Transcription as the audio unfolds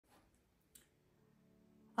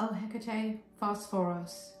O Hecate,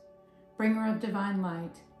 Phosphoros, bringer of divine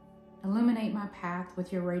light, illuminate my path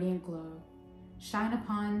with your radiant glow. Shine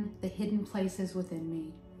upon the hidden places within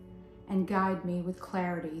me and guide me with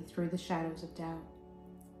clarity through the shadows of doubt.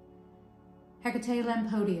 Hecate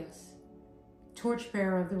Lampadios,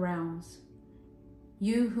 torchbearer of the realms,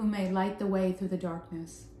 you who may light the way through the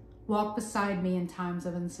darkness, walk beside me in times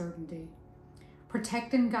of uncertainty.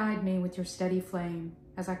 Protect and guide me with your steady flame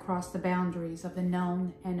as I cross the boundaries of the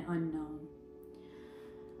known and unknown.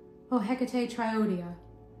 O Hecate Triodia,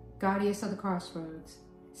 goddess of the crossroads,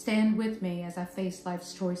 stand with me as I face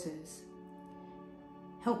life's choices.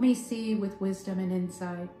 Help me see with wisdom and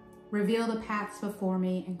insight, reveal the paths before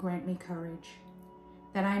me and grant me courage,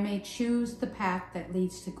 that I may choose the path that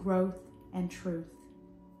leads to growth and truth.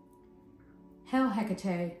 Hail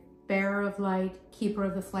Hecate, bearer of light, keeper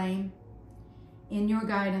of the flame. In your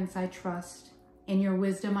guidance I trust, in your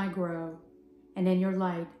wisdom I grow, and in your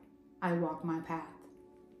light I walk my path.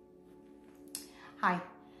 Hi,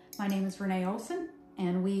 my name is Renee Olson,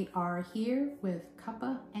 and we are here with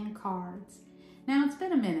Cuppa and cards. Now, it's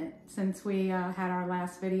been a minute since we had our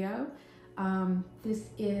last video. This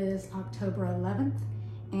is October 11th,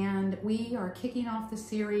 and we are kicking off the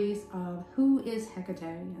series of Who is Hecate?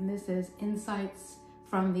 And this is Insights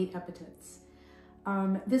from the Epithets.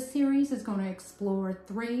 This series is going to explore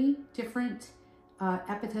 3 different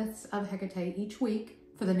epithets of Hecate each week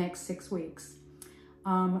for the next 6 weeks.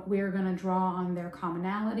 We're going to draw on their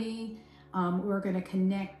commonality. We're going to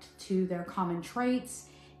connect to their common traits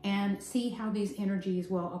and see how these energies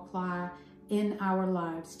will apply in our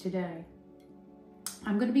lives today.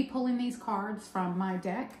 I'm going to be pulling these cards from my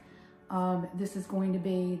deck. This is going to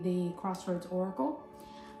be the Crossroads Oracle.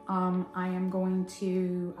 I am going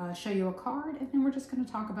to show you a card, and then we're just going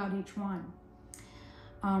to talk about each one.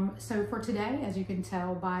 So for today, as you can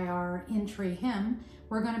tell by our entry hymn,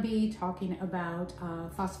 we're going to be talking about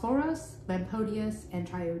Phosphoros, Lampadios, and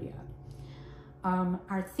Triodia.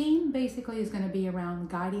 Our theme basically is going to be around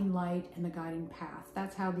guiding light and the guiding path.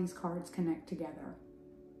 That's how these cards connect together.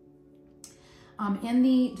 In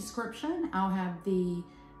the description, I'll have the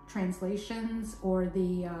translations or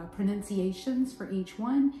the pronunciations for each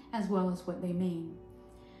one, as well as what they mean.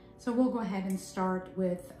 So we'll go ahead and start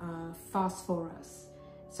with Phosphoros.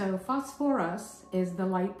 So Phosphoros is the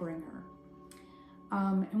light bringer.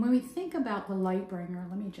 And when we think about the light bringer,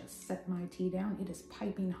 let me just set my tea down. It is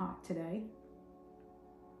piping hot today.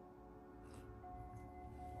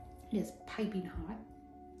 It is piping hot.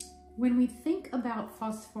 When we think about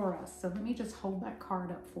Phosphoros, so let me just hold that card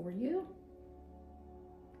up for you.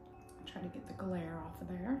 Try to get the glare off of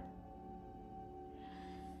there.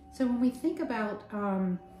 So when we think about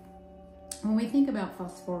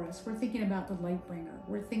Phosphoros, we're thinking about the light bringer.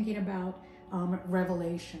 We're thinking about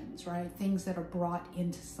revelations, right? Things that are brought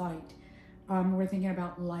into sight. We're thinking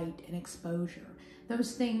about light and exposure.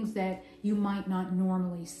 Those things that you might not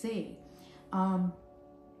normally see.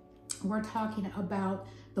 We're talking about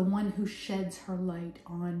the one who sheds her light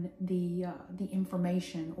on the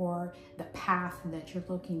information or the path that you're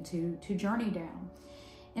looking to journey down.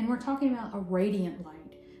 And we're talking about a radiant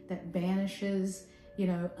light that banishes, you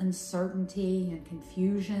know, uncertainty and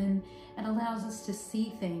confusion, and allows us to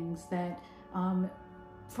see things that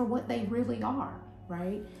for what they really are,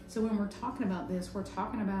 right? So when we're talking about this, we're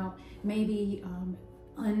talking about maybe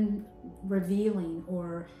unrevealing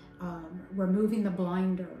or removing the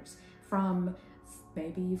blinders from,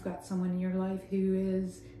 maybe you've got someone in your life who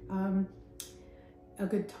is a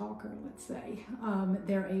good talker, let's say.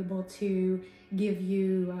 They're able to give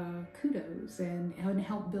you kudos and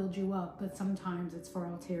help build you up, but sometimes it's for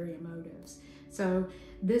ulterior motives. So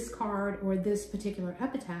this card, or this particular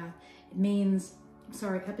epithet,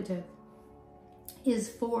 epithet is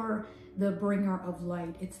for the bringer of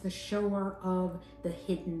light. It's the shower of the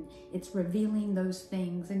hidden. It's revealing those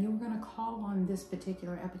things. And you're going to call on this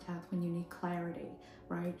particular epithet when you need clarity,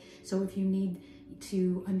 right? So if you need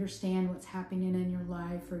to understand what's happening in your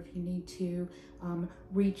life, or if you need to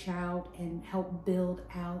reach out and help build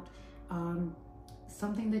out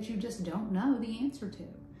something that you just don't know the answer to.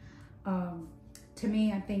 To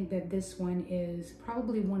me, I think that this one is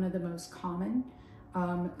probably one of the most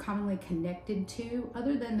commonly connected to,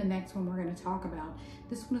 other than the next one we're going to talk about.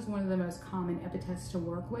 This one is one of the most common epithets to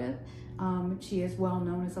work with. She is well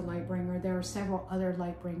known as a light bringer. There are several other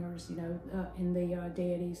light bringers, you know, in the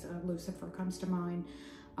deities. Lucifer comes to mind.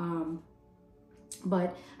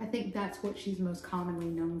 But I think that's what she's most commonly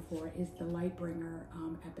known for, is the light bringer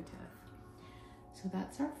epithet. So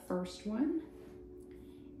that's our first one.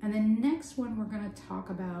 And the next one we're going to talk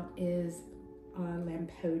about is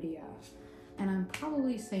Lampadios. and I'm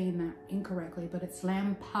probably saying that incorrectly, but it's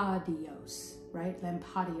Lampadios, right?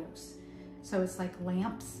 Lampadios. So it's like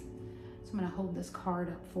lamps. So I'm gonna hold this card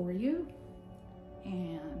up for you.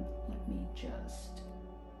 And let me just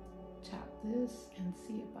tap this and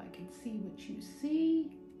see if I can see what you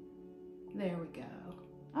see. There we go.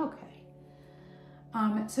 Okay.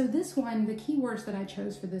 So this one, the keywords that I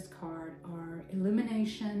chose for this card are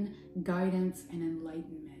illumination, guidance, and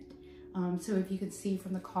enlightenment. So if you can see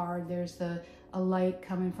from the card, there's a light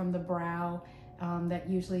coming from the brow that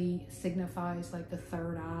usually signifies like the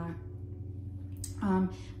third eye.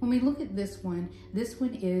 When we look at this one is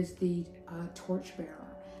the torchbearer.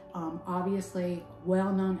 Obviously,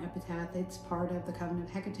 well-known epithet. It's part of the covenant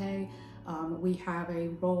of Hecate. We have a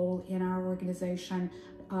role in our organization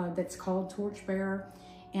that's called torchbearer.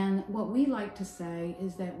 And what we like to say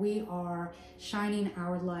is that we are shining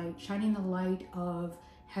our light, shining the light of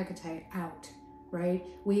Hecate out, right?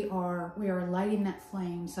 We are lighting that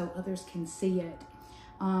flame so others can see it.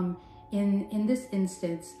 In this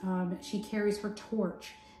instance, she carries her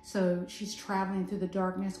torch. So she's traveling through the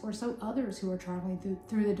darkness, or so others who are traveling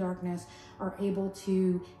through the darkness are able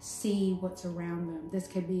to see what's around them. This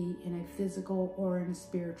could be in a physical or in a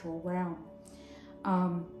spiritual realm.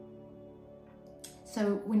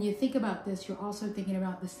 So when you think about this, you're also thinking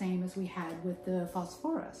about the same as we had with the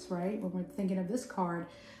Phosphoros, right? When we're thinking of this card,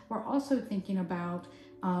 we're also thinking about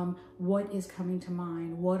what is coming to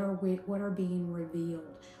mind, what are being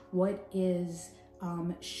revealed, what is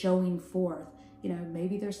showing forth. You know,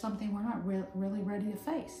 maybe there's something we're not really ready to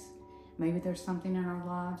face. Maybe there's something in our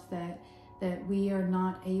lives that we are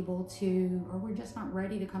not able to, or we're just not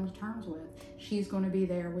ready to come to terms with. She's going to be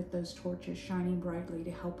there with those torches shining brightly to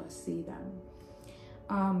help us see them.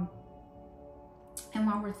 And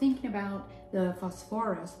while we're thinking about the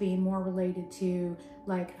Phosphoros being more related to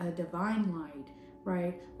like a divine light,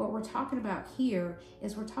 right? What we're talking about here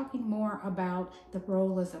is we're talking more about the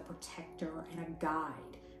role as a protector and a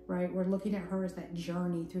guide. Right? We're looking at her as that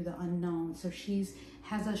journey through the unknown. So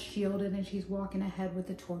has us shielded and she's walking ahead with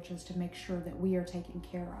the torches to make sure that we are taken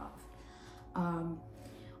care of.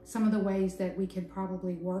 Some of the ways that we can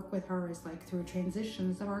probably work with her is like through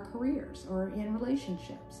transitions of our careers or in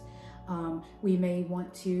relationships. We may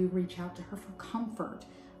want to reach out to her for comfort,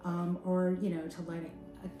 or, you know, to light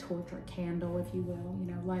a torch or a candle, if you will,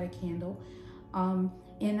 you know, light a candle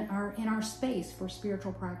in our space for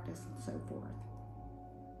spiritual practice and so forth.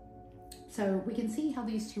 So we can see how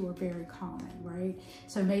these two are very common, right?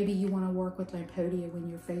 So maybe you want to work with Lampadios when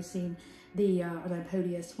you're facing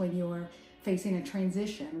Lampadios when you're facing a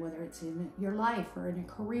transition, whether it's in your life or in a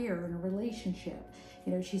career, in a relationship.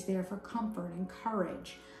 You know, she's there for comfort and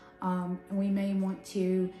courage. And we may want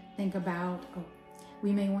to think about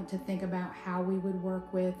how we would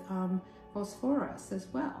work with Phosphoros as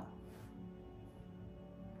well.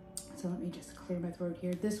 So let me just clear my throat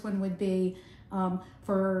here. This one would be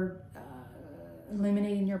for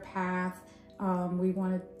illuminating your path. We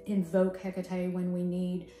want to invoke Hecate when we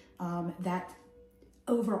need that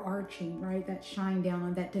overarching, right? That shine down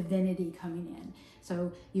on that divinity coming in.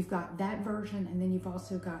 So you've got that version, and then you've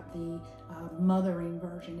also got the mothering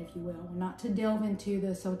version, if you will. Not to delve into the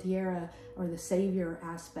sotiera or the savior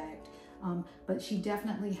aspect, but she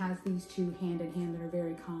definitely has these two hand in hand that are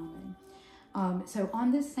very common. So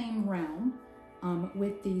on this same realm,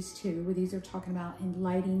 with these two, where these are talking about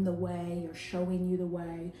enlightening the way or showing you the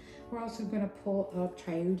way, we're also going to pull up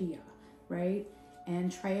Triodia, right?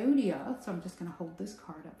 And Triodia, so I'm just going to hold this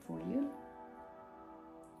card up for you.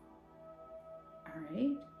 All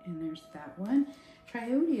right, and there's that one.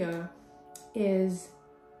 Triodia is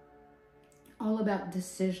all about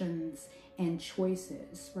decisions and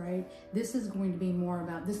choices, right? This is going to be more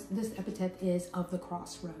about this epithet is of the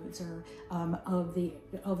crossroads, or of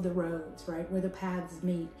the roads, right, where the paths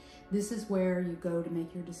meet. This is where you go to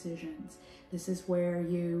make your decisions. This is where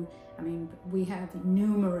we have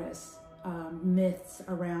numerous myths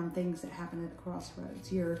around things that happen at the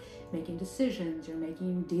crossroads. You're making decisions, you're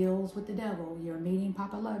making deals with the devil, you're meeting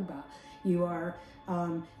Papa Lugba, you are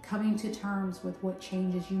coming to terms with what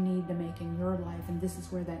changes you need to make in your life, and this is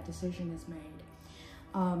where that decision is made.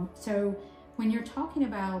 So when you're talking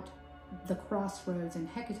about the crossroads and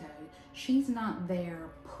Hecate, she's not there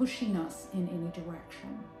pushing us in any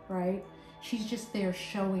direction, right? She's just there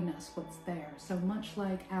showing us what's there. So much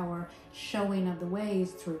like our showing of the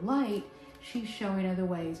ways through light, she's showing other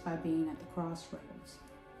ways by being at the crossroads.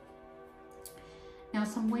 Now,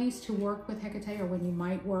 some ways to work with Hecate, or when you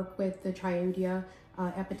might work with the Triodia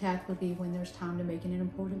epithet, would be when there's time to make an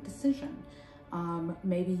important decision.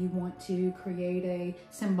 Maybe you want to create a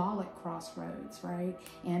symbolic crossroads, right?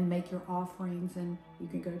 And make your offerings, and you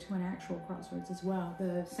can go to an actual crossroads as well.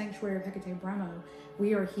 The Sanctuary of Hecate Bremo,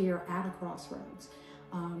 we are here at a crossroads.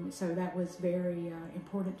 So that was very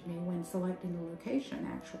important to me when selecting the location,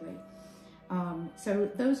 actually. So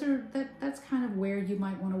that's kind of where you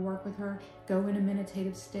might want to work with her. Go in a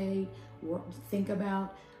meditative state, or think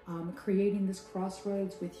about creating this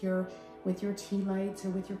crossroads with your tea lights or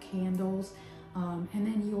with your candles, and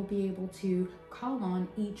then you'll be able to call on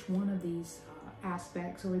each one of these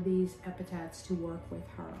aspects or these epithets to work with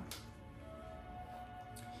her.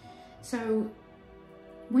 So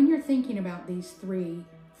when you're thinking about these three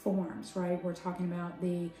forms, right? We're talking about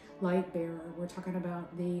the light bearer. We're talking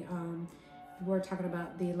about the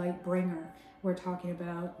light bringer. We're talking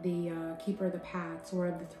about the keeper of the paths, or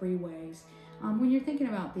of the three ways. When you're thinking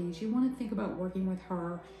about these, you want to think about working with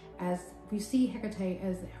her as we see Hecate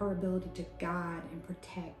as her ability to guide and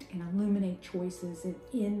protect and illuminate choices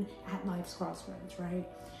at life's crossroads, right?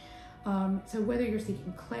 So whether you're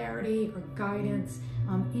seeking clarity or guidance,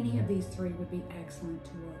 any of these three would be excellent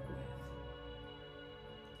to work with.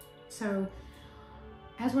 So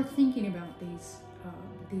as we're thinking about these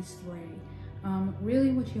three,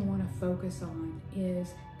 really what you want to focus on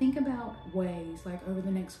is think about ways, like over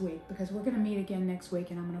the next week, because we're going to meet again next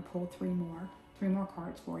week and I'm going to pull three more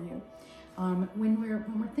cards for you. When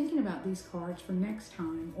we're thinking about these cards for next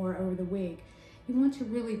time or over the week, you want to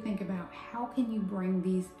really think about how can you bring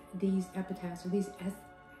these epithets or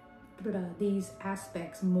these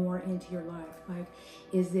aspects more into your life. Like,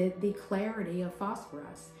 is it the clarity of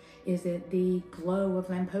Phosphoros? Is it the glow of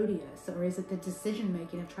Lampadios? Or is it the decision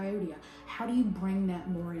making of Triodia? How do you bring that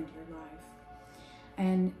more into your life?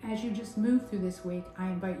 And as you just move through this week, I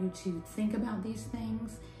invite you to think about these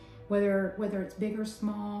things, whether it's big or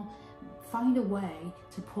small. Find a way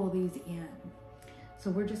to pull these in. So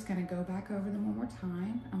we're just going to go back over them one more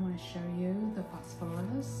time. I want to show you the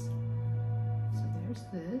Phosphoros. So there's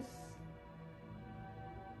this.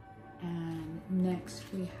 And next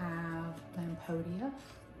we have Lampadios.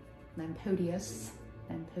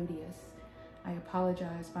 I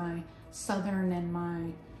apologize. My southern and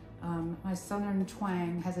my southern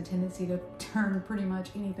twang has a tendency to turn pretty much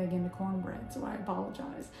anything into cornbread, so I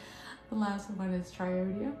apologize. The last one is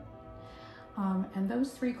Triodia. And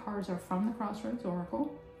those three cards are from the Crossroads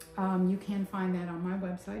Oracle. You can find that on my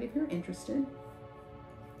website if you're interested.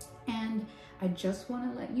 And I just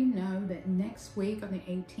want to let you know that next week on the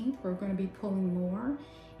 18th, we're going to be pulling more.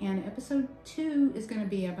 And episode 2 is going to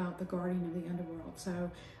be about the guardian of the underworld.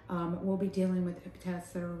 So we'll be dealing with epithets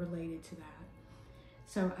that are related to that.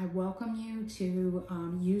 So I welcome you to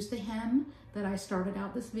use the hymn that I started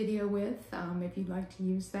out this video with. If you'd like to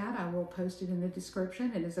use that, I will post it in the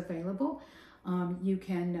description. It is available. You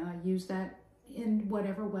can use that in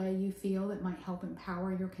whatever way you feel that might help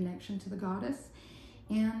empower your connection to the goddess.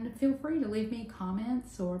 And feel free to leave me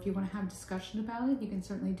comments, or if you want to have discussion about it, you can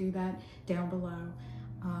certainly do that down below.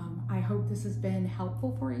 I hope this has been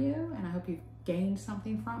helpful for you, and I hope you've gained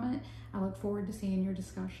something from it. I look forward to seeing your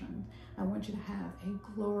discussion. I want you to have a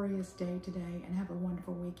glorious day today and have a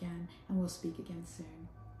wonderful weekend, and we'll speak again soon.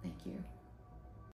 Thank you.